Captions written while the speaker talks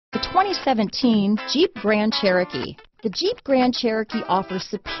2017 Jeep Grand Cherokee. The Jeep Grand Cherokee offers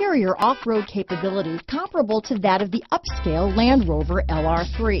superior off-road capabilities comparable to that of the upscale Land Rover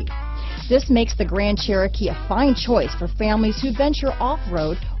LR3. This makes the Grand Cherokee a fine choice for families who venture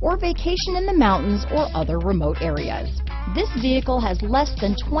off-road or vacation in the mountains or other remote areas. This vehicle has less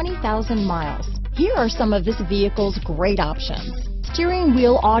than 20,000 miles. Here are some of this vehicle's great options: steering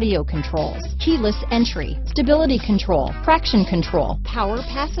wheel audio controls, keyless entry, stability control, traction control, power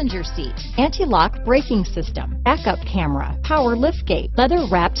passenger seat, anti-lock braking system, backup camera, power liftgate,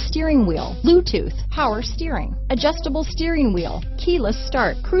 leather-wrapped steering wheel, Bluetooth, power steering, adjustable steering wheel, keyless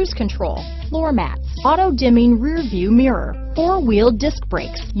start, cruise control, floor mats, auto-dimming rear view mirror, four-wheel disc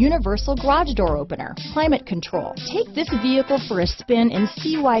brakes, universal garage door opener, climate control. Take this vehicle for a spin and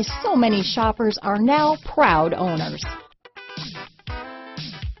see why so many shoppers are now proud owners.